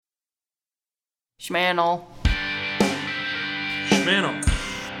Schmannel. Schmannel.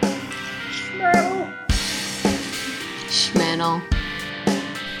 Schmannel. Schmannel.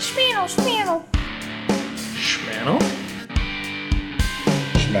 Schmannel, schmannel. Schmannel?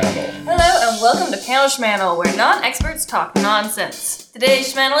 Schmannel. Hello and welcome to Panel Schmannel, where non-experts talk nonsense.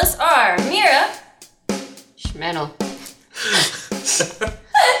 Today's schmannelists are Mira. Schmannel.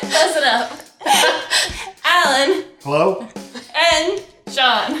 Close enough. Alan. Hello? And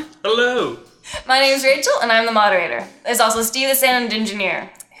Sean. Hello. My name is Rachel and I'm the moderator. There's also Steve the sound engineer,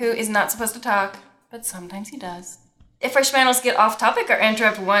 who is not supposed to talk, but sometimes he does. If our schmannels get off topic or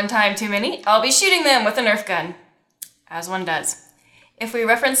interrupt one time too many, I'll be shooting them with a Nerf gun. As one does. If we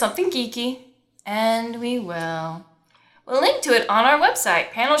reference something geeky, and we will, we'll link to it on our website,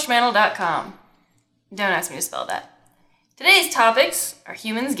 panelschmannel.com. Don't ask me to spell that. Today's topics are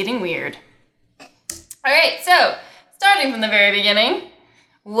humans getting weird. Alright, so, starting from the very beginning,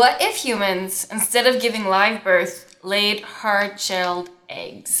 what if humans, instead of giving live birth, laid hard-shelled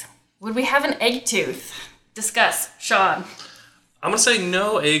eggs? Would we have an egg tooth? Discuss. Sean. I'm going to say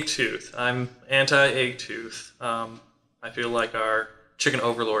no egg tooth. I'm anti-egg tooth. I feel like our chicken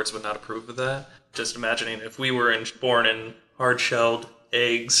overlords would not approve of that. Just imagining if we were born in hard-shelled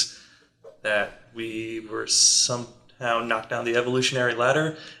eggs, that we were somehow knocked down the evolutionary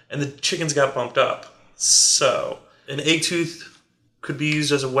ladder, and the chickens got bumped up. So, an egg tooth could be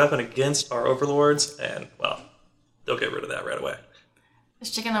used as a weapon against our overlords, and, well, they'll get rid of that right away.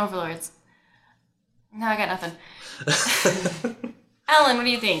 There's chicken overlords. No, I got nothing. Alan, what do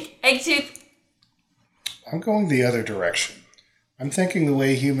you think? Egg tooth? I'm going the other direction. I'm thinking the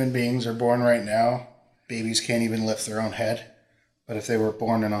way human beings are born right now, babies can't even lift their own head. But if they were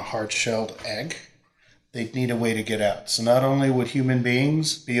born in a hard-shelled egg, they'd need a way to get out. So not only would human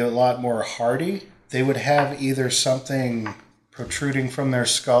beings be a lot more hardy, they would have either something protruding from their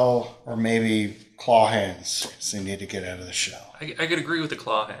skull or maybe claw hands because they need to get out of the shell. I could agree with the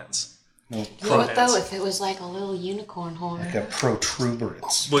claw hands. No, You Claw know what hands. though? If it was like a little unicorn horn, like a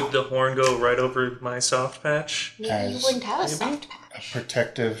protuberance, Would the horn go right over my soft patch? maybe you As- wouldn't have a soft patch. a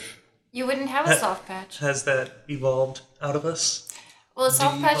protective. You wouldn't have a soft patch. Has that evolved out of us? Well, the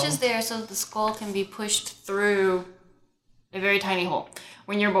soft Do patch you- is there so that the skull can be pushed through a very tiny hole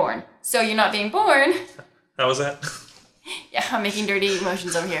when you're born. So you're not being born. How was that? Yeah, I'm making dirty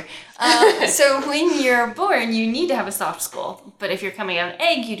emotions over here. So when you're born, you need to have a soft skull. But if you're coming out of an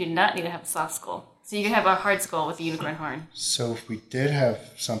egg, you do not need to have a soft skull. So you can have a hard skull with a unicorn horn. So if we did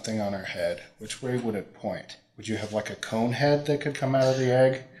have something on our head, which way would it point? Would you have like a cone head that could come out of the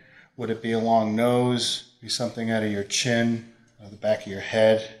egg? Would it be a long nose? Be something out of your chin, or the back of your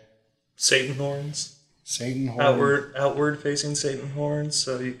head? Satan horns? Satan horn. Outward facing Satan horns,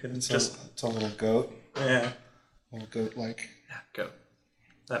 so you can It's just a little goat. yeah, Little goat-like. go.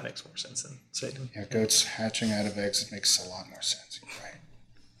 That makes more sense than Satan. Yeah, goats hatching out of eggs, it makes a lot more sense. You're right.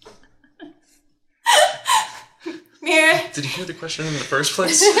 Mira. Did you hear the question in the first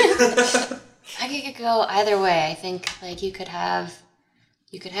place? I think it could go either way. I think like you could have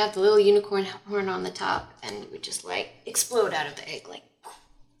the little unicorn horn on the top, and it would just like explode out of the egg, like.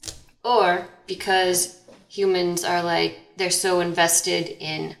 Or because humans are like they're so invested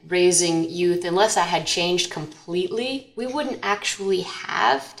in raising youth, unless that had changed completely, we wouldn't actually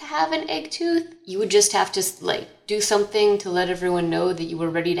have to have an egg tooth. You would just have to like do something to let everyone know that you were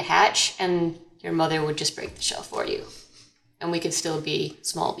ready to hatch, and your mother would just break the shell for you. And we could still be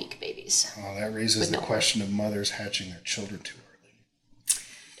small beak babies. Oh, that raises With the no question of mothers hatching their children too early.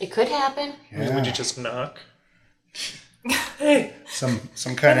 It could happen. Yeah. Would you just knock? Hey, some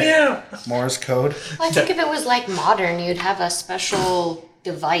kind of yeah. Morse code? Well, I think if it was like modern, you'd have a special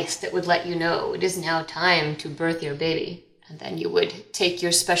device that would let you know it is now time to birth your baby. And then you would take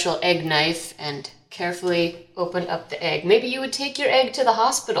your special egg knife and carefully open up the egg. Maybe you would take your egg to the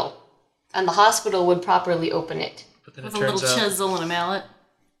hospital, and the hospital would properly open it. But then With it a little turns out chisel and a mallet.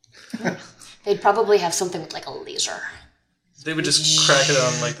 They'd probably have something with like a laser. they would just crack it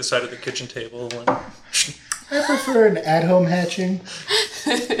on like the side of the kitchen table and I prefer an at-home hatching.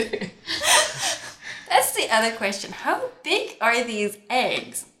 That's the other question. How big are these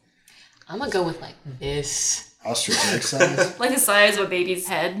eggs? I'm gonna go with like this. Ostrich egg size. Like the size of a baby's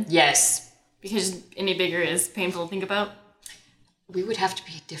head? Yes. Because any bigger is painful to think about. We would have to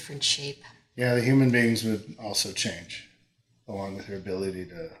be a different shape. Yeah, the human beings would also change, along with their ability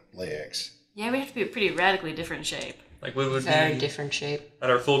to lay eggs. Yeah, we have to be a pretty radically different shape. like we would Very be different shape. at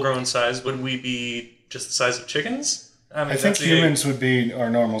our full-grown size. Would we be just the size of chickens? mean, I think that's the- humans would be our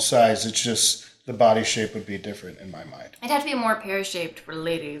normal size. It's just the body shape would be different in my mind. It'd have to be more pear-shaped for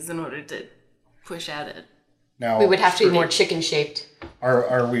ladies in order to push at it. Now, We would have to be more chicken shaped.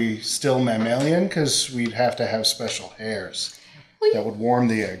 are we still mammalian? Because we'd have to have special hairs that would warm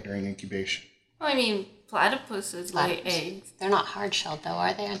the egg during incubation. Well, I mean, platypuses lay Platypus. eggs. They're not hard shelled though,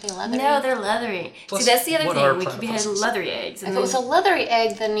 are they? Aren't they leathery? No, they're leathery. Plus, See, that's the other what are thing. We could be having platypuses? leathery eggs. If And it was a leathery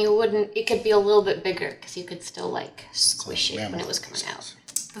egg, then you wouldn't. It could be a little bit bigger because you could still like squish it when it was coming out.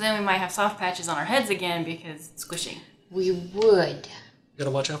 but then we might have soft patches on our heads again because it's squishing. We would. You gotta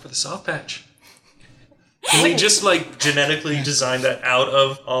watch out for the soft patch. Can we just like genetically design that out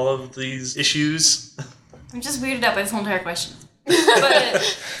of all of these issues? I'm just weirded out by this whole entire question.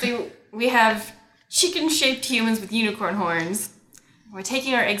 But we have chicken-shaped humans with unicorn horns. We're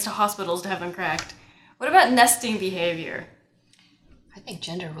taking our eggs to hospitals to have them cracked. What about nesting behavior? I think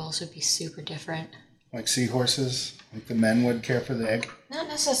gender roles would be super different. Like seahorses? Like the men would care for the egg? Not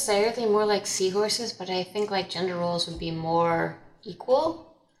necessarily more like seahorses, but I think like gender roles would be more equal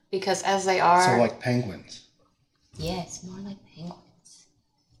because as they are. So like penguins. Yes, more like penguins.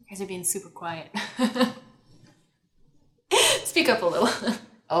 You guys are being super quiet. Speak up a little.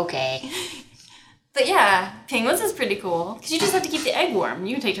 Okay. But yeah, penguins is pretty cool. Because you just have to keep the egg warm.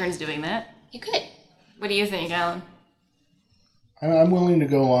 You can take turns doing that. You could. What do you think, Alan? I'm willing to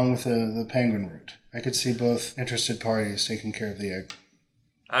go along with the penguin route. I could see both interested parties taking care of the egg.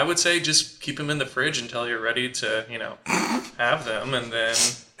 I would say just keep them in the fridge until you're ready to, have them, and then,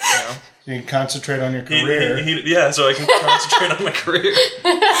 You can concentrate on your career yeah, so I can concentrate on my career.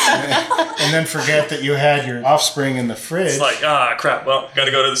 and then forget that you had your offspring in the fridge. It's like, crap, well,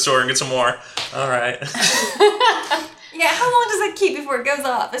 gotta go to the store and get some more. All right. Yeah, how long does it keep before it goes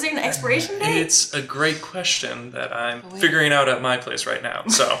off? Is there an expiration date? It's a great question that I'm figuring out at my place right now,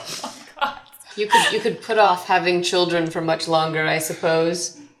 so. You could put off having children for much longer, I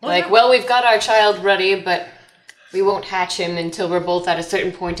suppose. We've got our child ready, but we won't hatch him until we're both at a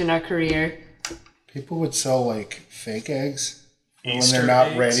certain point in our career. People would sell like fake eggs when Easter they're not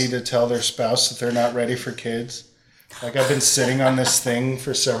eggs. ready to tell their spouse that they're not ready for kids. Like I've been sitting on this thing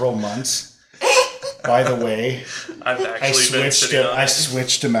for several months. By the way, I've actually been sitting on I it.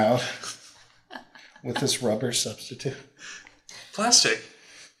 switched him out with this rubber substitute. Plastic.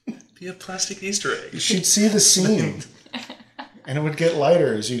 Be a plastic Easter egg. You should see the seam. And it would get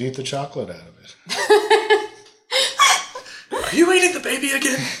lighter as you'd eat the chocolate out of it. Are you eating the baby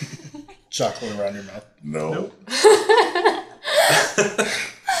again? Chocolate around your mouth. No.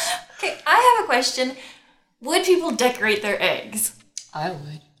 Okay, I have a question. Would people decorate their eggs? I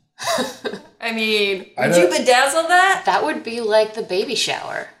would. I mean, I would you don't- bedazzle that? That would be like the baby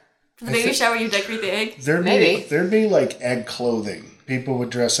shower. For the baby shower, you decorate the egg? Maybe. There'd be like egg clothing. People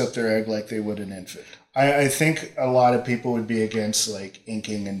would dress up their egg like they would an infant. I think a lot of people would be against like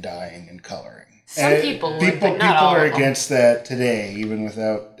inking and dyeing and coloring. Some And people would, people but not all are of them. against that today, even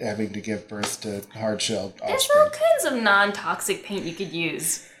without having to give birth to hard-shelled There's all offspring. kinds of non-toxic paint you could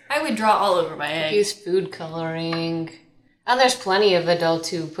use. I would draw all over my egg. Use food coloring. And there's plenty of adults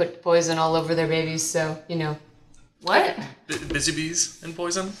who put poison all over their babies, so, What? Busy bees and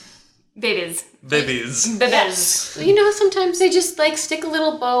poison? Babies. Babies. Babies. Well, sometimes they just stick a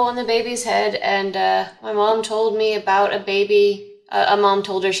little bow on the baby's head, and my mom told me about a baby. A mom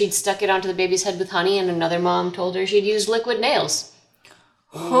told her she'd stuck it onto the baby's head with honey, and another mom told her she'd used liquid nails.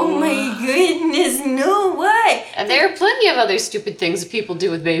 Oh my goodness, no way! And there are plenty of other stupid things that people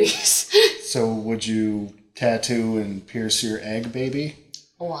do with babies. So would you tattoo and pierce your egg, baby?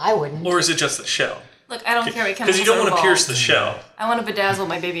 Oh, I wouldn't. Or is it just the shell? Look, I don't care what Because you don't want to pierce the shell. I want to bedazzle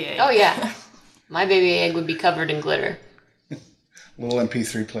my baby egg. Oh, yeah. My baby egg would be covered in glitter. Little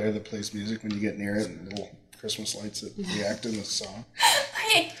MP3 player that plays music when you get near it, and little Christmas lights that react in the song.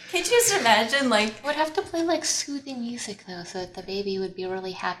 Hey, could you just imagine, It would have to play soothing music, though, so that the baby would be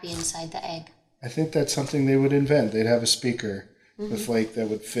really happy inside the egg. I think that's something they would invent. They'd have a speaker with that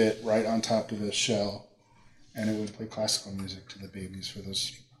would fit right on top of the shell, and it would play classical music to the babies for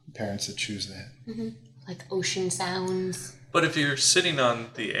those parents that choose that. Like ocean sounds. But if you're sitting on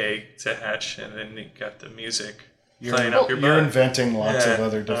the egg to hatch and then you got the music playing up your You're butt. inventing lots of Yeah,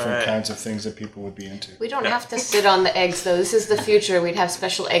 other different alright. kinds of things that people would be into. We don't have to sit on the eggs, though. This is the future. We'd have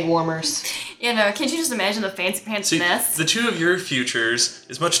special egg warmers. can't you just imagine the fancy pants See, nest? the two of your futures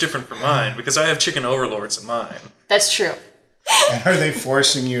is much different from mine because I have chicken overlords in mine. That's true. And are they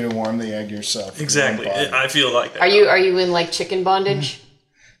forcing you to warm the egg yourself? with your Exactly. own body? I feel like that. Are you in chicken bondage?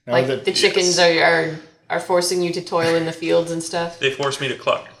 Now that- The chickens are forcing you to toil in the fields and stuff? They force me to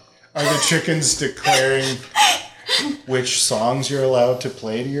cluck. Are the chickens declaring which songs you're allowed to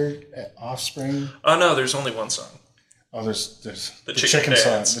play to your offspring? Oh no, there's only one song. Oh, there's the chicken chicken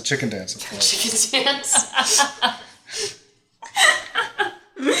song, dance. the chicken dance. Of course. Chicken dance.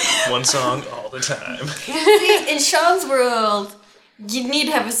 One song all the time. See, in Sean's world, you need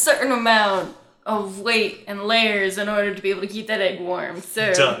to have a certain amount of weight and layers in order to be able to keep that egg warm.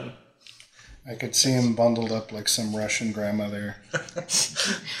 So Done. I could see him bundled up like some Russian grandmother.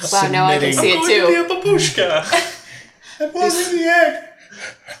 Wow, now I can see it Going too. to be a babushka. I'm warming the egg.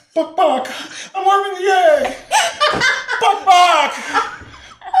 Buck buck. I'm warming the egg. Buck buck.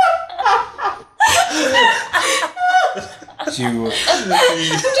 You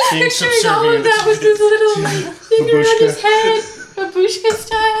being subservient. That was this little finger on his Babushka. head, babushka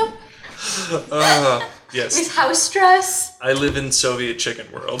style. Yes. His house dress. I live in Soviet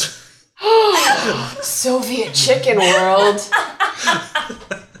chicken world. Soviet chicken world.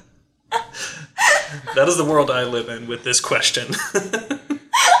 That is the world I live in with this question.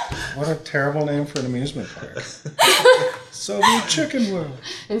 What a terrible name for an amusement park. Soviet Chicken World.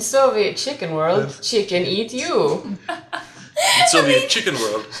 In Soviet chicken world, chicken eat you. In Soviet chicken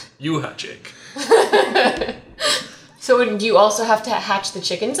world, you hachik. So do you also have to hatch the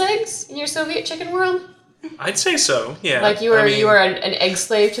chicken's eggs in your Soviet chicken world? I'd say so, yeah. Like you were an egg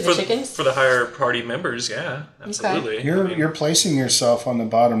slave to the chickens? For the higher party members, yeah, absolutely. You're placing yourself on the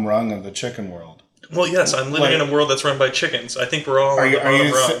bottom rung of the chicken world. Well, yes, I'm living in a world that's run by chickens. I think we're all on the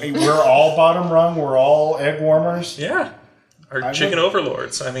bottom rung. We're all bottom rung? We're all egg warmers? Yeah. Our chicken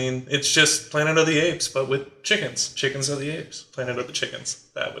overlords. I mean, it's just Planet of the Apes, but with chickens. Chickens of the Apes. Planet of the Chickens.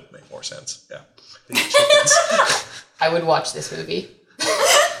 That would make more sense. Yeah. The chickens. I would watch this movie.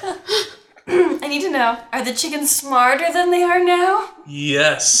 I need to know, are the chickens smarter than they are now?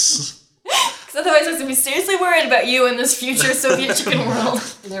 Yes. Because otherwise I was going to be seriously worried about you in this future Soviet chicken world.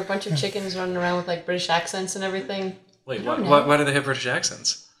 And there are a bunch of chickens running around with like British accents and everything. Wait, don't know. why do they have British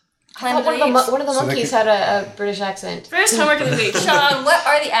accents? Planet One of the Apes. of the So they monkeys could- had a British accent. First homework of the week. Sean, what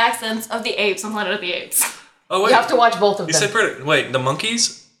are the accents of the apes on Planet of the Apes? Oh, wait. You have to watch both of You them. said British. Wait, the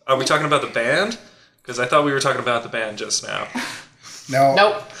monkeys? Are we talking about the band? Because I thought we were talking about the band just now. No.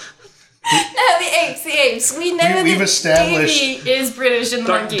 Nope. No, the apes. We know We've that established- Davy is British in the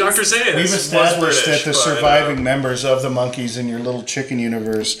monkeys. Dr. Zayas We've was established British, that the but, surviving members of the monkeys in your little chicken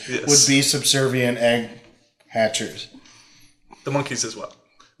universe Yes. would be subservient egg hatchers. the monkeys as well.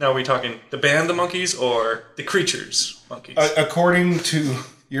 Now, are we talking the band, the monkeys, or the creatures, monkeys? According to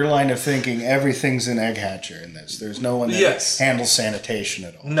your line of thinking, everything's an egg hatcher in this. There's no one that Yes. handles sanitation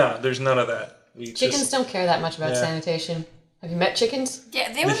at all. No, there's none of that. Chickens don't care that much about Yeah. sanitation. Have you met chickens?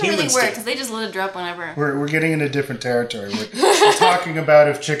 Yeah, they wouldn't really humans work do. because they just let it drop whenever. We're getting into different territory. We're talking about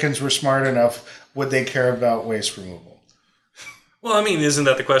if chickens were smart enough, would they care about waste removal? Well, I mean, isn't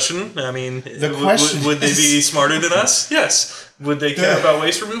that the question? I mean, question would they be is- smarter than us? Yes. Would they care about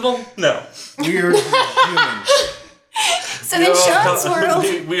waste removal? No. We're humans. So in Sean's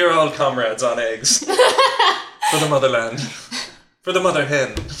world, we are all comrades on eggs. For the motherland. For the mother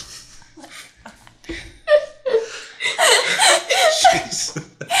hen.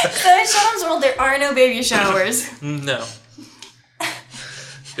 so in Sean's world, there are no baby showers. No.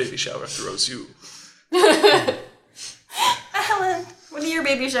 Baby shower throws you. Alan, what do your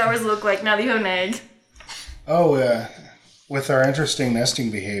baby showers look like now that you have an egg? Oh, with our interesting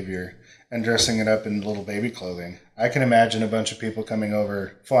nesting behavior and dressing it up in little baby clothing, I can imagine a bunch of people coming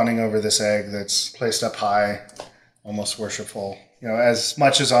over, fawning over this egg that's placed up high, almost worshipful. You know, as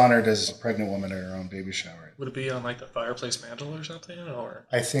much as honored as a pregnant woman at her own baby shower. Would it be on like the fireplace mantle or something? Or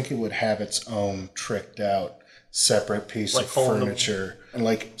I think it would have its own tricked out separate piece Like of hole in the- furniture and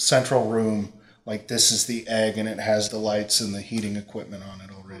like central room. Like this is the egg and it has the lights and the heating equipment on it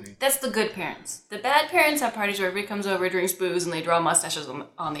already. That's the good parents. The bad parents have parties where everybody comes over, drinks booze, and they draw mustaches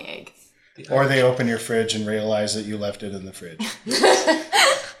on the egg. Or they open your fridge and realize that you left it in the fridge.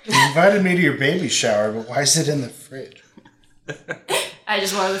 You invited me to your baby shower, but why is it in the fridge? I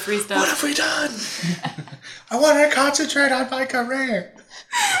just wanted the free what stuff. have we done? I want to concentrate on my career.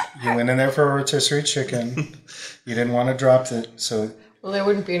 You went in there for a rotisserie chicken. You didn't want to drop it, so... Well, there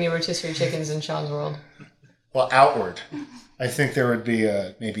wouldn't be any rotisserie chickens in Sean's world. Well, outward. I think there would be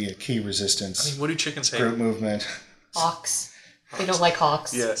maybe a key resistance What do chickens hate? group movement. Hawks. They don't like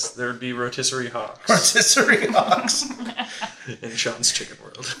hawks. Yes, there would be rotisserie hawks Rotisserie hawks. in Sean's chicken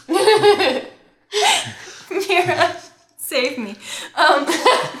world. Mira, save me.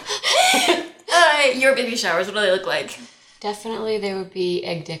 Your baby showers, what do they look like? Definitely there would be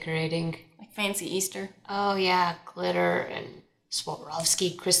egg decorating. Like fancy Easter. Oh yeah, glitter and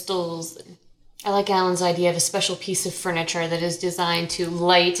Swarovski crystals. I like Alan's idea of a special piece of furniture that is designed to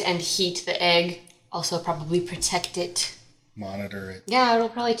light and heat the egg. Also probably protect it. Monitor it. Yeah, it'll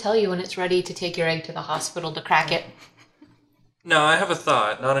probably tell you when it's ready to take your egg to the hospital to crack it. No, I have a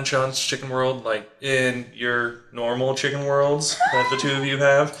thought. Not in Sean's chicken world, like in your normal chicken worlds that the two of you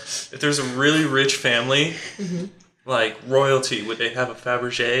have. If there's a really rich family, like royalty, would they have a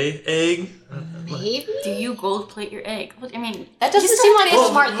Fabergé egg? Maybe? Do you gold plate your egg? Well, I mean, That doesn't you seem still like have a to-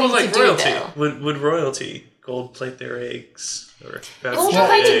 smart thing like to do, royalty. though. Would royalty gold plate their eggs? Or Gold Fabergé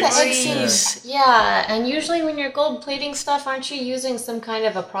plating the eggs? egg seems... Yeah, and usually when you're gold plating stuff, aren't you using some kind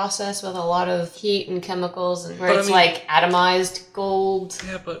of a process with a lot of heat and chemicals and where But I it's mean- like atomized gold?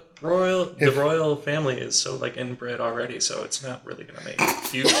 Yeah, but the royal family is so like inbred already, so it's not really gonna make a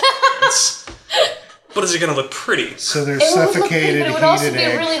huge difference. But is it gonna look pretty? So they're It would look suffocated, good, but it would also heated be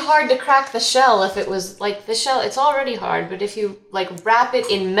egg. really hard to crack the shell if it was like the shell. It's already hard, but if you like wrap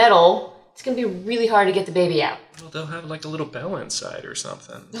it in metal, it's gonna be really hard to get the baby out. Well, they'll have like a little bell inside or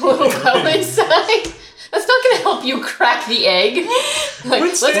something. A little bell inside. That's not gonna help you crack the egg. Like,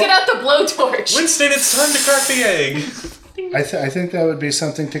 let's Winston- get out the blowtorch. Winston, it's time to crack the egg. I think that would be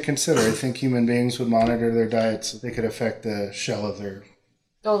something to consider. I think human beings would monitor their diets. They could affect the shell of their...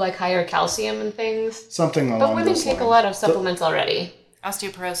 Oh, like higher calcium and things. Something along But women those take lines. a lot of supplements already.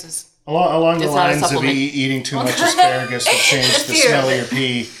 Osteoporosis. Along the It's not a lines of supplement. eating too much asparagus would change the Fear. smell of your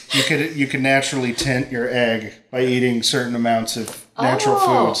pee. You could naturally tint your egg by eating certain amounts of natural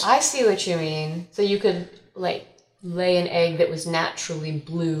foods. I see what you mean. So you could like lay an egg that was naturally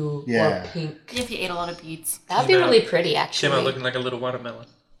blue Yeah. or pink. If you ate a lot of beets. That'd be Came out- really pretty, Came out actually. looking like a little watermelon.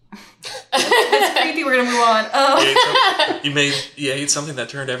 Creepy, we're gonna move on. Oh. You ate something that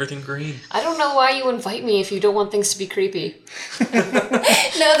turned everything green. I don't know why you invite me if you don't want things to be creepy. No,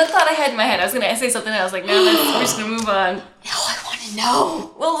 the thought I had in my head, I was gonna say something else, like, no, we're just gonna move on. No, I want to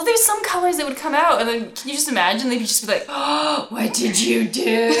know. Well, there's some colors that would come out, and then can you just imagine they'd just be like, oh, what did you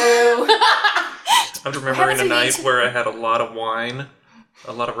do? I'm remembering a Haven't night you- where I had a lot of wine,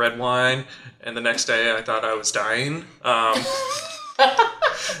 a lot of red wine, and the next day I thought I was dying.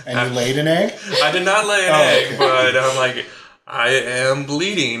 And you laid an egg? I did not lay an egg, but I'm like, I am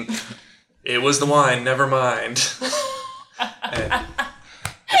bleeding. It was the wine, never mind. And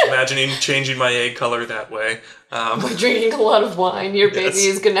just imagining changing my egg color that way. Drinking a lot of wine, your baby Yes.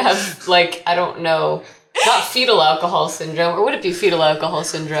 is gonna have like, I don't know, not fetal alcohol syndrome, or would it be fetal alcohol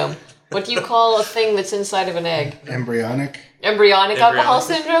syndrome? What do you call a thing that's inside of an egg? Embryonic? Embryonic alcohol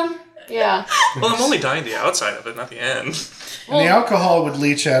Embryonic. syndrome? Yeah. Well, I'm only dying the outside of it, not the end. And the alcohol would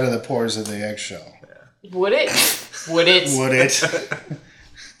leach out of the pores of the eggshell. Would it? Would it? Would it?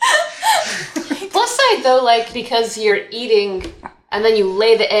 Plus side though, like because you're eating and then you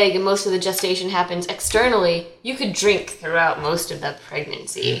lay the egg and most of the gestation happens externally, you could drink throughout most of the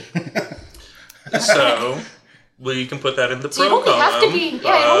pregnancy. So, well, you can put that in the So you pro only have to column be-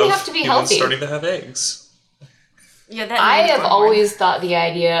 yeah, you only of have to be humans healthy. starting to have eggs. Yeah, that I means have going always thought the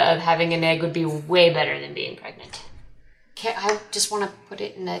idea of having an egg would be way better than being pregnant. I just want to put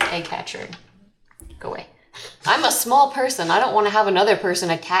it in an egg catcher and go away. I'm a small person. I don't want to have another person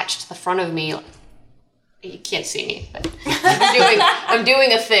attached to the front of me. You can't see me, but I'm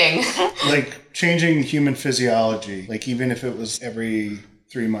doing a thing. Like changing human physiology, like even if it was every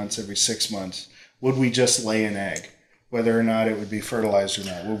 3 months, every 6 months, would we just lay an egg? Whether or not it would be fertilized or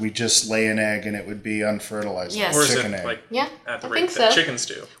not. Would we just lay an egg and it would be unfertilized? Yes. Or Like is chicken it egg? like Yeah, at the I rate think that so. chickens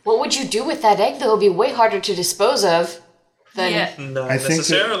do? What would you do with that egg, though? It would be way harder to dispose of than... Yeah, Not I think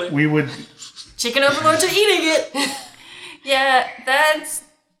necessarily. that we would... chicken overlords are eating it. Yeah, that's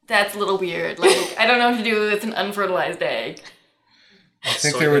a little weird. Like, I don't know what to do with an unfertilized egg. I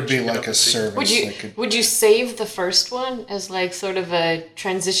think So there you would can be chicken like up a and see. service Would you that could... would you save the first one as like sort of a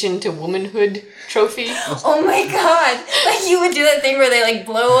transition to womanhood trophy? Oh my god! Like you would do that thing where they like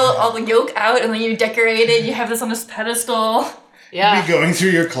blow all the yolk out and then you decorate it. You have this on this pedestal. Yeah. Be going through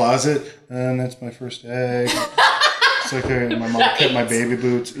your closet, and that's my first egg. It's like my mom kept my baby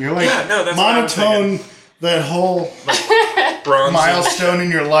boots. You're like Yeah, no, that's what I was monotone that whole Bronzing, milestone in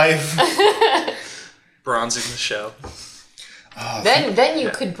your life. bronzing the shell. Then you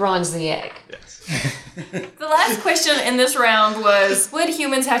could bronze the egg. Yes. The last question in this round was, would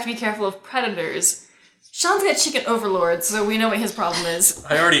humans have to be careful of predators? Sean's got chicken overlords, so we know what his problem is.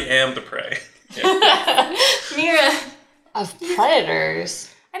 I already am the prey. Mira, Of predators.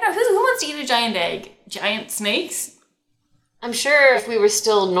 I don't know, who wants to eat a giant egg? Giant snakes? I'm sure if we were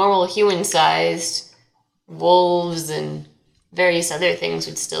still normal human-sized, wolves and various other things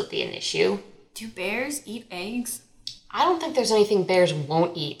would still be an issue. Do bears eat eggs? I don't think there's anything bears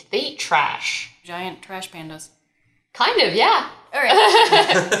won't eat. They eat trash. Giant trash pandas. Kind of, yeah.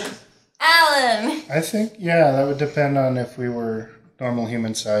 Alright. Alan! I think, yeah, that would depend on if we were normal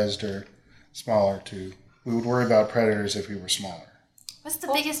human sized or smaller too. We would worry about predators if we were smaller. What's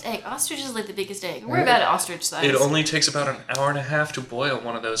the biggest egg? Ostrich is like the biggest egg. We're about ostrich size. It only takes about an hour and a half to boil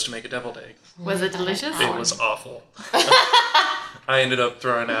one of those to make a deviled egg. Was it delicious? It was awful. I ended up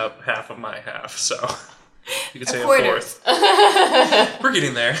throwing out half of my half, so you could say a quarter. fourth. We're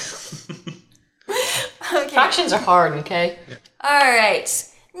getting there. Okay. Fractions are hard, okay? All right.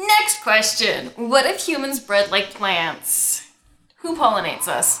 Next question. What if humans bred like plants? Who pollinates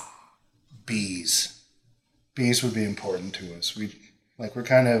us? Bees. Bees would be important to us. We're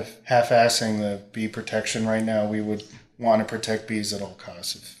kind of half-assing the bee protection right now. We would want to protect bees at all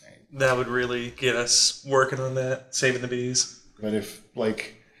costs. That would really get us working on that, saving the bees. But if,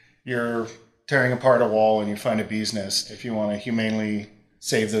 like, you're tearing apart a wall and you find a bee's nest, if you want to humanely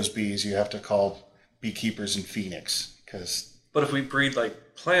save those bees, you have to call beekeepers in Phoenix. But if we breed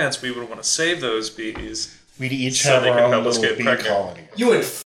like plants, we would want to save those bees. We'd each So have they our can own help us little get bee pregnant. colony. You would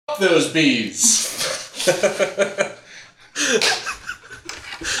f those bees.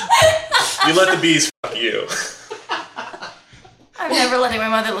 You let the bees fuck you. I'm never letting my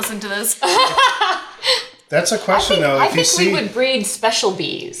mother listen to this. That's a question, though. I If you think we see, would breed special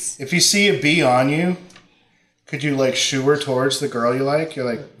bees. if you see a bee on you, could you like shoo her towards the girl you like? You're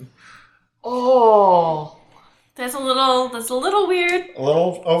like Oh. That's a little weird. a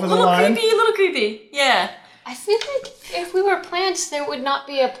little over the A little line. creepy. Yeah. I feel like if we were plants, there would not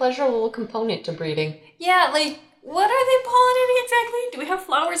be a pleasurable component to breeding. Yeah, like, what are they pollinating exactly? Do we have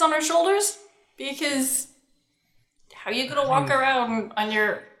flowers on our shoulders? Because how are you gonna walk around on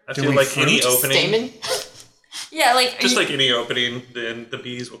your... I Do feel we like any fruit? opening, Stamen? Yeah, like... just like any opening, then the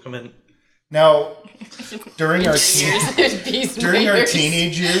bees will come in. Now, during our There's bees during our mayors.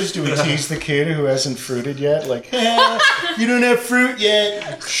 teenage years, do we tease the kid who hasn't fruited yet? Like, you don't have fruit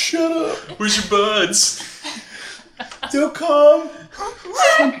yet. Shut up. Where's your buds? They'll come.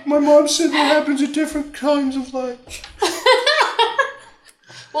 My mom said that happens at different times of life.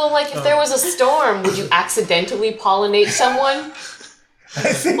 Well, like if there was a storm, would you accidentally pollinate someone?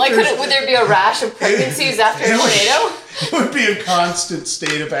 I think Like, would there be a rash of pregnancies after a tornado? it would be a constant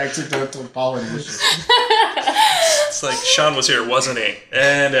state of accidental pollination. It's like Sean was here, wasn't he?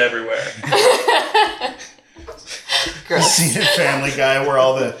 And everywhere. Gross. Seen a Family Guy where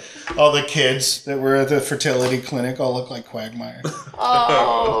all the kids that were at the fertility clinic all look like Quagmire.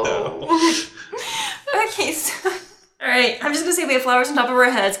 Oh. Okay, so... Alright, I'm just gonna say we have flowers on top of our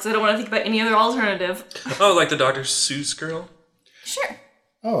heads because I don't want to think about any other alternative. Oh, like the Dr. Seuss girl? Sure.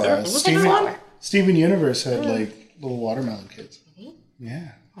 Oh, Steven Universe had like little watermelon kids.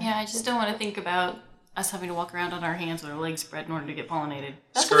 Yeah. Yeah, I just don't want to think about us having to walk around on our hands with our legs spread in order to get pollinated.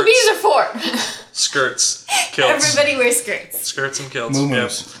 That's what the bees are for. Skirts. Kilts. Everybody wears skirts. Skirts and kilts.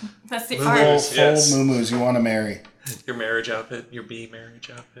 Moo-moos. That's the Moo-moos. art. Yes, Full yes. moo-moos you want to marry. Your marriage outfit. Your bee marriage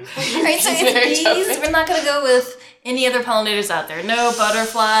outfit. Alright, so it's bees. We're not gonna go with any other pollinators out there. No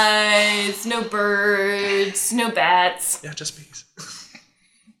butterflies, no birds, no bats. Yeah, just bees.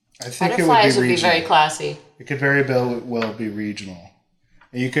 I think Butterflies it would would be be very regional. classy. It could very well be regional.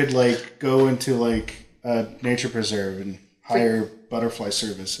 And you could like go into like a nature preserve and hire butterfly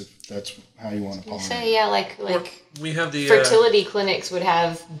service if that's how you want to pollinate. Say, yeah, like We have the fertility clinics would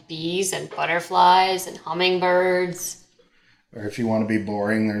have bees and butterflies and hummingbirds. Or if you want to be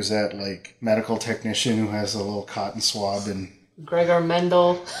boring, there's that like medical technician who has a little cotton swab and Gregor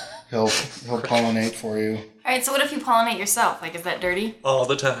Mendel. he'll pollinate for you. Alright, so what if you pollinate yourself? Like, is that dirty? all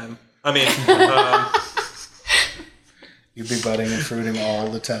the time. I mean, You'd be budding and fruiting all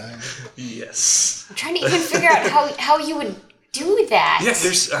the time. yes. I'm trying to even figure out how you would do that. Yeah,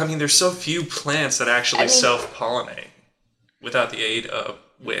 there's so few plants that actually I mean- self-pollinate without the aid of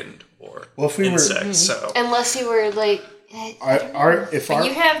wind or Well, if we were- insects. So Unless you were like... But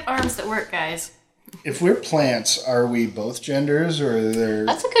you have arms that work, guys. If we're plants, are we both genders or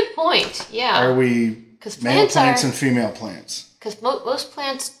That's a good point. are Yeah. we Because male plants plants are... and female plants? Because most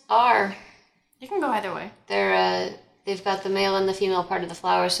plants are... You can go either way. They've got the male and the female part of the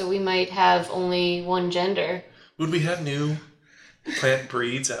flower, so we might have only one gender. would we have new plant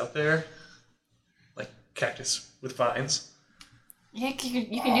breeds out there, like cactus with vines? Yeah,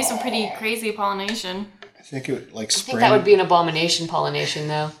 you can do some pretty crazy pollination. I think it would, like I think spring. that would be an abomination pollination,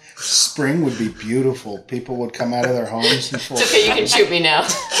 though. Spring would be beautiful. People would come out of their homes and It's okay, you can shoot me now.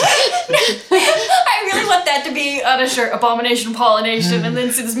 I really want that to be on a shirt, abomination pollination, and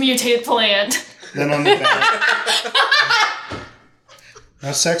then see this mutated plant. Then on the back.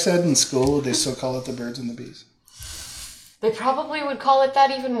 Now, sex ed in school, would they still call it the birds and the bees? They probably would call it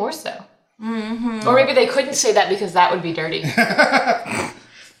that even more so. Mm-hmm. Or maybe they couldn't say that because that would be dirty.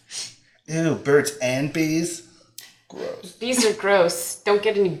 Ew, birds and bees? Gross. Bees are gross. Don't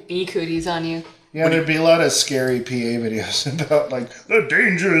get any bee cooties on you. Yeah, there'd be a lot of scary PA videos about, like, the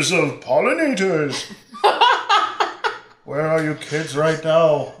dangers of pollinators. Where are you kids right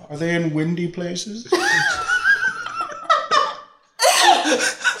now? Are they in windy places?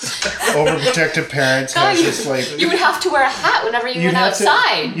 Overprotective parents God, have just, like... You would have to wear a hat whenever you went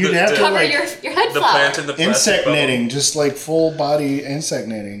outside. You'd have to, cover like... your head The flower. plant and the plastic Insect bubble. knitting, just, like, full body insect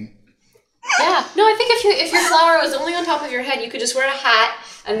knitting. Yeah. No, I think if your flower was only on top of your head, you could just wear a hat,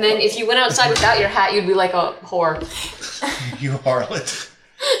 and then if you went outside without your hat, you'd be like a whore. You harlot.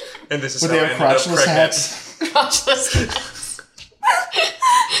 And this is Would how they I have ended up crotchless pregnant. hats? Crotchless.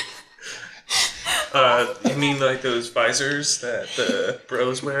 You mean like those visors that the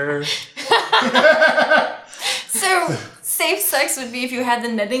bros wear? So, safe sex would be if you had the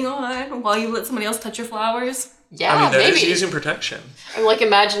netting on while you let somebody else touch your flowers. Yeah, I mean, that is maybe. using protection. I'm like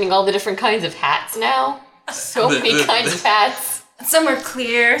imagining all the different kinds of hats now. So many kinds of hats. Some are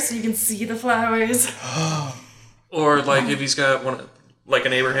clear, so you can see the flowers. Or like if he's got one, like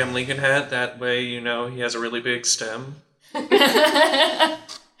an Abraham Lincoln hat, that way you know he has a really big stem.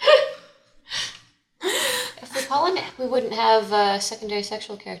 If we pollinate, we wouldn't have secondary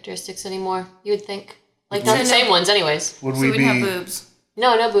sexual characteristics anymore. You would think, like not the same ones, anyways. Would So we we wouldn't have be... boobs.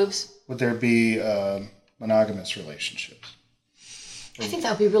 No boobs. Would there be monogamous relationships? I think that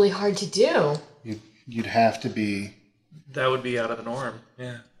would be really hard to do. You'd have to be... That would be out of the norm.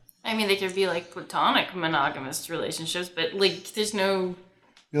 Yeah. I mean, they could be like platonic monogamous relationships, but like, there's no.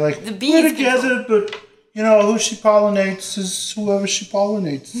 You're like, The bees we're together, but, you know, who she pollinates is whoever she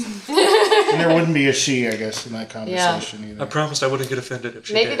pollinates. And there wouldn't be a she, I guess, in that conversation I either. promised I wouldn't get offended if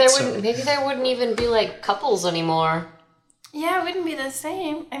she Maybe did. there so- wouldn't. Maybe there wouldn't even be like couples anymore. Yeah, it wouldn't be the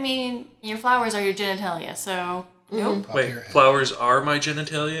same. I mean, your flowers are your genitalia, so. Nope. Pop Wait, your head. flowers are my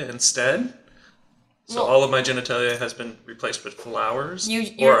genitalia instead? So Well- all of my genitalia has been replaced with flowers? You're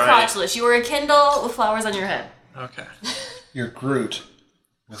Or crotchless. You were a Kindle with flowers on your head. Okay. You're Groot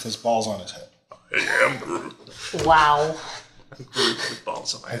with his balls on his head. I am Groot. Wow. Groot with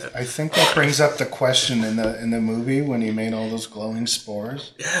balls on my head. I think that brings up the question in the movie when he made all those glowing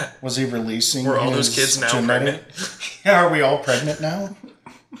spores. Yeah. Was he releasing Were all those his kids now genetic- pregnant? Yeah, are we all pregnant now?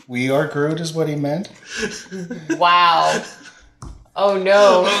 We are Groot is what he meant? Wow. Oh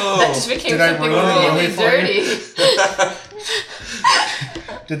no. That just became Did I something ruin the really movie for you? dirty.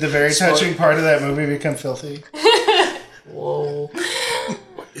 Did the very touching part of that movie become filthy? Whoa.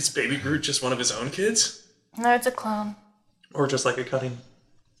 Is Baby Groot just one of his own kids? No, it's a clone. Or just like a cutting?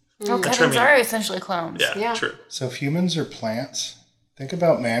 Well, cuttings trimming. are essentially clones. Yeah, Yeah. true. So if humans are plants, think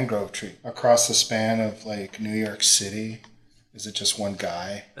about mangrove tree. Across the span of like New York City, is it just one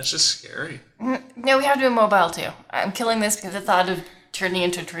guy? That's just scary. No, we have to be mobile too. I'm killing this because the thought of turning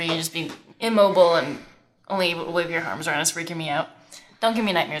into a tree and just being immobile and only able to wave your arms around is freaking me out. Don't give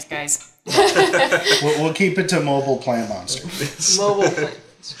me nightmares, guys. We'll keep it to mobile plant monster. Mobile plant.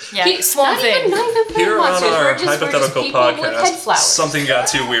 Yeah, swamp Not even thing. plant Here on monsters. our We're just hypothetical people with head podcast, flowers. something got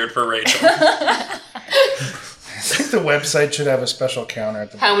too weird for Rachel. I think the website should have a special counter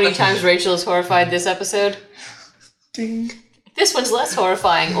at the How many times Rachel is horrified this episode? ding. This one's less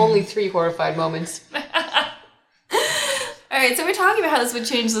horrifying. Only 3 horrified moments. Alright, so we're talking about how this would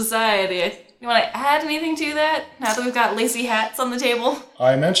change society. You want to add anything to that? Now that we've got lacy hats on the table?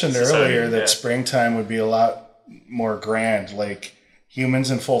 I mentioned Society, earlier that yeah. springtime would be a lot more grand, like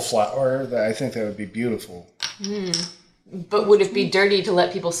humans in full flower. I think that would be beautiful. But would it be dirty to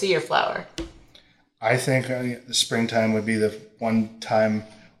let people see your flower? I think the springtime would be the one time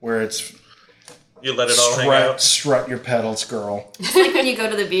where it's You let it all hang out. strut your petals, girl. It's like when you go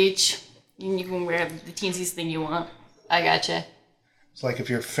to the beach and you can wear the teensiest thing you want. I gotcha. It's like if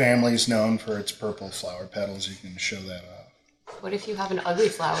your family's known for its purple flower petals, you can show that off. What if you have an ugly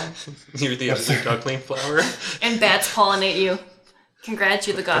flower? You're the ugly duckling flower. And bats pollinate you. Congrats,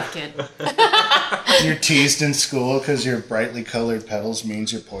 you're the goth kid. You're teased in school because your brightly colored petals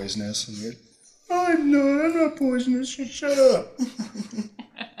means you're poisonous, and you're, I'm not poisonous. You shut up.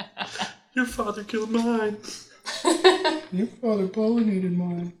 Your father killed mine. Your father pollinated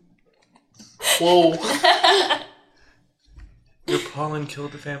mine. Whoa. Your pollen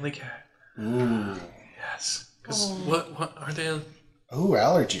killed the family cat. Ooh. Yes. Because what are they? Ooh,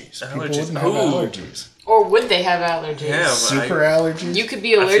 allergies. People Allergies. wouldn't have Ooh. allergies. Or would they have allergies? Yeah, but Super allergies? You could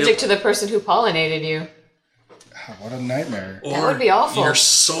be allergic to the person who pollinated you. Ah, what a nightmare. Or That would be awful. Your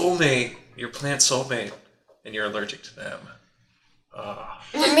soulmate, your plant soulmate, and you're allergic to them.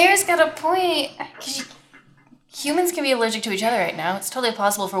 Ramir's got a point. 'Cause humans can be allergic to each other right now. It's totally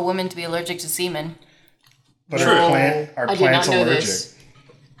possible for women to be allergic to semen. But True. our I did plant's not know allergic. this.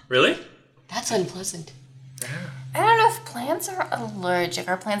 Really? That's unpleasant. I don't know if plants are allergic.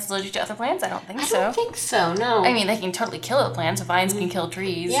 Are plants allergic to other plants? I don't think so. I don't think so, no. I mean, they can totally kill the plants. Vines can kill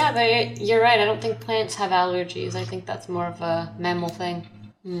trees. Yeah, but you're right. I don't think plants have allergies. I think that's more of a mammal thing.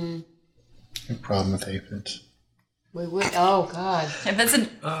 No problem with aphids. We would. Oh, God. If it's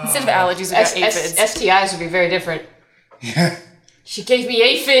instead of allergies, we got aphids. STIs would be very different. Yeah. She gave me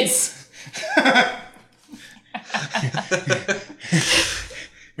aphids.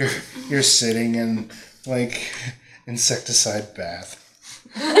 You're sitting in, like, insecticide bath.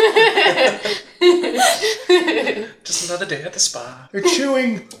 Just another day at the spa. They're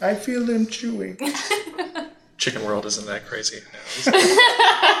chewing. I feel them chewing. Chicken World isn't that crazy.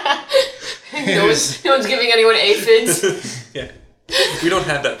 No one's giving anyone aphids. Yeah. We don't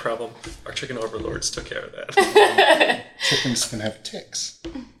have that problem. Our chicken overlords took care of that. Chickens can have ticks.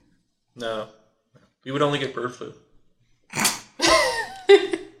 No. We would only get bird flu.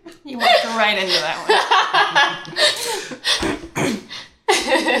 You walked right into that one.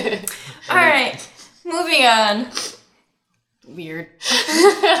 All right, moving on. Weird.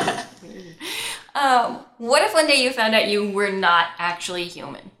 What if one day you found out you were not actually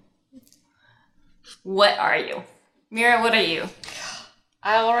human? What are you? Mira, what are you?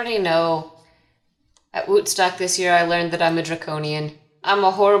 I already know. At Woodstock this year, I learned that I'm a draconian. I'm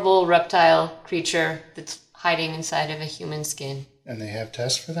a horrible reptile creature that's hiding inside of a human skin. And they have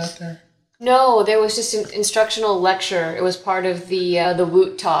tests for that there? No, there was just an instructional lecture. It was part of the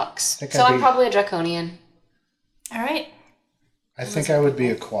Woot Talks. So I'm probably a draconian. All right. I think I would be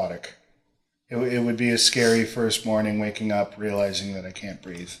aquatic. It would be a scary first morning waking up realizing that I can't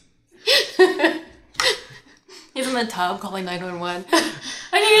breathe. He's in the tub calling 911.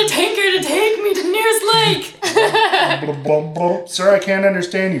 I need a tanker to take me to the nearest lake. Sir, I can't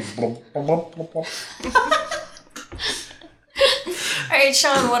understand you. All right,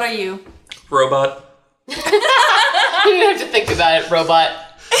 Sean, what are you? Robot. You don't have to think about it, robot.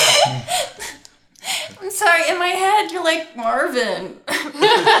 I'm sorry, in my head, you're like Marvin.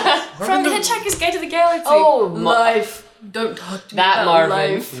 From The Hitchhiker's Guide to the Galaxy. Oh, life. Don't talk to me That about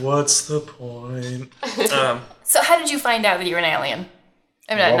Marvin. life. What's the point? So how did you find out that you were an alien?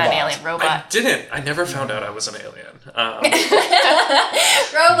 I mean, not an alien, I robot. didn't. I never found out I was an alien.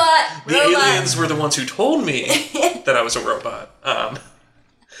 Robot. The aliens were the ones who told me that I was a robot.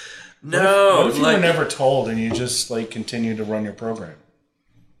 No, What if you were never told and you just like continue to run your program?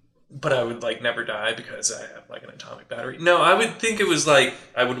 But I would like never die because I have like an atomic battery. No, I would think it was like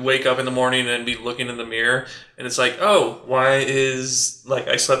I would wake up in the morning and be looking in the mirror and it's like, oh, why is like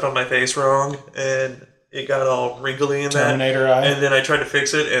I slept on my face wrong and it got all wrinkly and Terminator that. eye. And then I tried to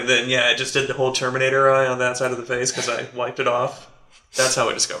fix it and then I just did the whole Terminator eye on that side of the face because I wiped it off. That's how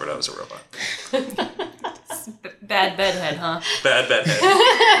I discovered I was a robot. Bad bedhead, huh? Bad head.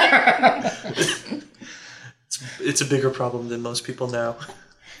 It's a bigger problem than most people know.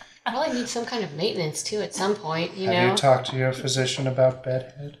 Probably need some kind of maintenance too at some point, you know? Have you talked to your physician about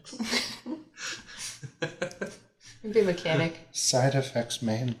bedhead? Be a mechanic. Side effects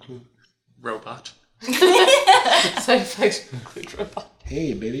may include... Robot. Side effects include robot.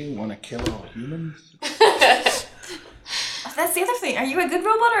 Hey, baby, want to kill all humans? That's the other thing. Are you a good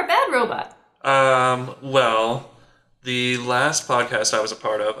robot or a bad robot? Well, the last podcast I was a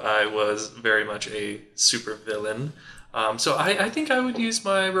part of, I was very much a super villain. So I think I would use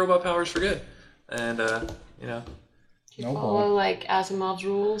my robot powers for good. And, you know. No Follow like Asimov's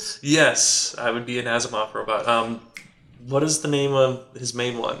rules. Yes, I would be an Asimov robot. What is the name of his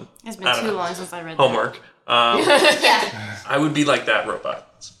main one? It's been too long since I read Homework. Yeah. I would be like that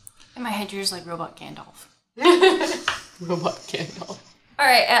robot. In my head, you're just like Robot Gandalf. Robot Gandalf. All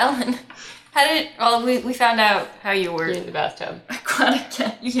right, Alan. How did we found out how you were In the bathtub.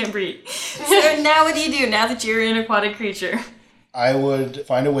 aquatic? You can't breathe. So now what do you do now that you're an aquatic creature? I would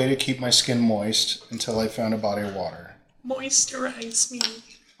find a way to keep my skin moist until I found a body of water. Moisturize me.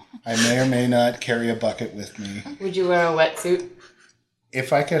 I may or may not carry a bucket with me. Would you wear a wetsuit?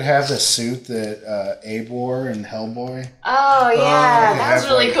 If I could have the suit that Abe wore in Hellboy, Oh yeah, that was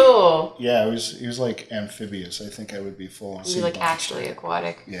have, really like- cool. yeah, he was like amphibious. I think I would be full on. You'd be like actually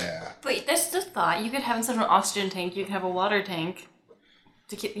aquatic. Yeah. But that's the thought. You could have instead of an oxygen tank, you could have a water tank.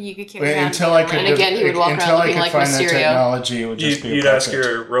 You could carry Wait, around. until I could. And again, he would walk until around I looking could like find that Mysterio. technology, it would just be. You'd a ask bucket.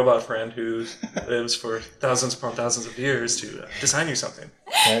 your robot friend who lives for thousands upon thousands of years to design you something.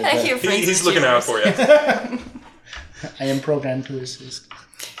 Thank you, friends. He's looking out for you. I am programmed to assist.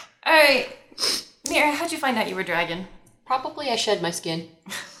 All right, Mira, how'd you find out you were a dragon? Probably I shed my skin.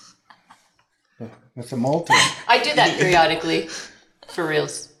 With the molten. I do that periodically. For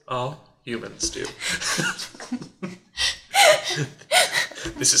reals. All humans do.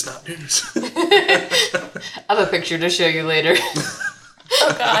 This is not news. I have a picture to show you later.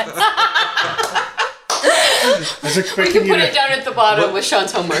 Oh God. I was We expecting can you put it to, down at the bottom with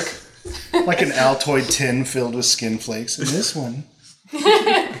Sean's homework. like an Altoid tin filled with skin flakes. And this one,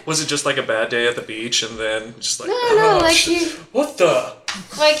 Was it just like a bad day at the beach and then just like, No, oh, like shit. you, What the?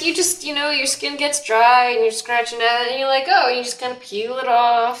 like you just, your skin gets dry and you're scratching at it and you're like, oh, you just kind of peel it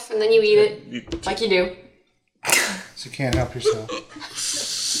off and then you eat it, like you do. so you can't help yourself.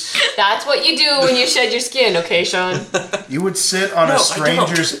 That's what you do when you shed your skin, okay, Sean? You would sit on No, I a don't.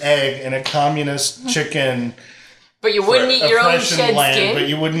 stranger's egg in a communist chicken But you wouldn't eat your own oppression shed land, skin? but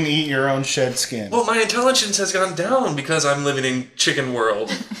you wouldn't eat your own shed skin. Well, my intelligence has gone down because I'm living in chicken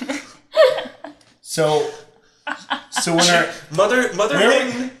world. So when our Mother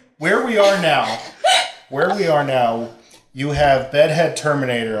where, Hen. where we are now, you have bedhead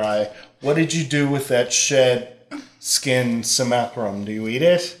Terminator Eye. What did you do with that shed skin simulacrum? Do you eat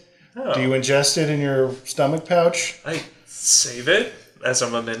it? Oh. Do you ingest it in your stomach pouch? I save it as a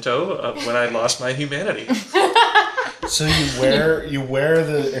memento of when I lost my humanity. So you wear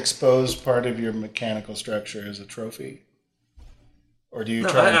the exposed part of your mechanical structure as a trophy, or do you No,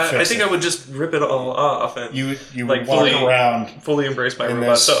 try and I fix think it? I would just rip it all off and You like walk fully- around fully embrace my in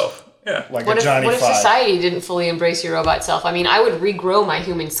robot this- self. Yeah. like What a if, Johnny what if Five. society didn't fully embrace your robot self? I mean, I would regrow my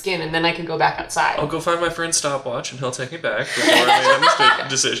human skin and then I could go back outside. I'll go find my friend's stopwatch and he'll take me back before I made a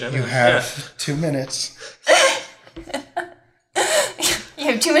decision. You have 2 minutes. You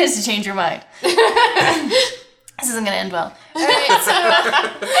have 2 minutes to change your mind. This isn't gonna end well. Alright,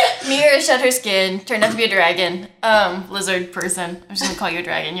 so Mira shed her skin, turned out to be a dragon. Lizard person. I'm just gonna call you a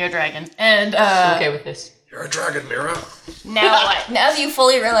dragon. You're a dragon. And I'm okay with this. You're a dragon, Mira. now what? Now that you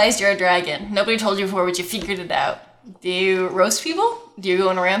fully realized you're a dragon, nobody told you before, but you figured it out. Do you roast people? Do you go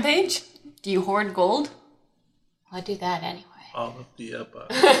on a rampage? Do you hoard gold? I'll do that anyway. All of the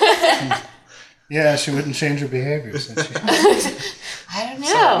above. Yeah, she wouldn't change her behavior, since she. I don't know.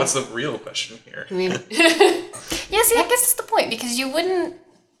 So what's the real question here? I mean, Yeah, see, I guess that's the point, because you wouldn't...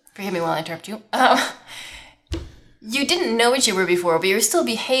 Forgive me while I interrupt you. You didn't know what you were before, but you were still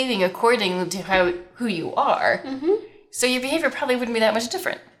behaving according to who you are. Mm-hmm. So your behavior probably wouldn't be that much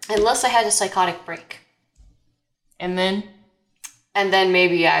different. unless I had a psychotic break. And then And then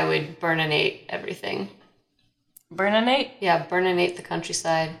maybe I would burninate everything. burninate? Yeah, burninate the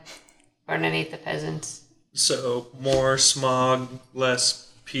countryside. Burninate the peasants. So more smog,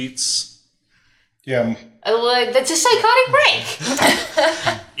 less Pete's. Yeah, Like, that's a psychotic break.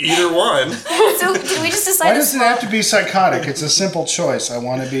 Either one. So did we just decide why to does it have to be psychotic? It's a simple choice. I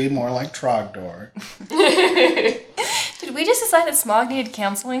want to be more like Trogdor. Did we just decide that Smog needed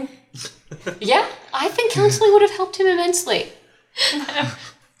counseling? Yeah, I think counseling would have helped him immensely. I'm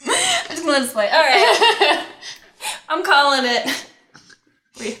just gonna let it slide. Alright. I'm calling it.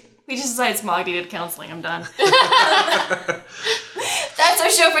 We just decided Smog needed counseling. I'm done. That's our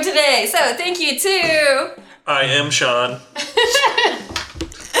show for today. So thank you to I am Sean.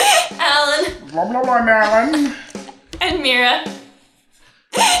 Alan Blah, blah, blah, Marilyn. and Mira.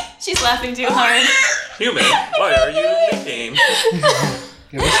 She's laughing too hard. Human, why are you in the game?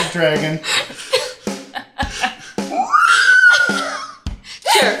 Give us a dragon.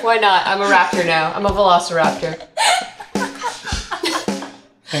 Sure, why not? I'm a raptor now. I'm a velociraptor.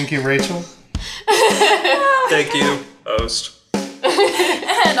 Thank you, Rachel. Thank you, host.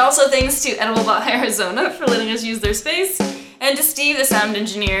 And also thanks to Ediblebot Arizona for letting us use their space, and to Steve, the sound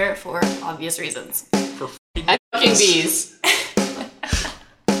engineer, for obvious reasons. I'm fucking bees.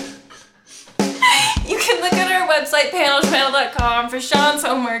 You can look at our website, panelpanel.com, for Sean's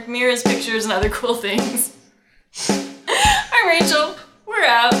homework, Mira's pictures, and other cool things. I'm Rachel. We're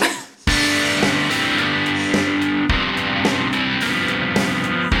out.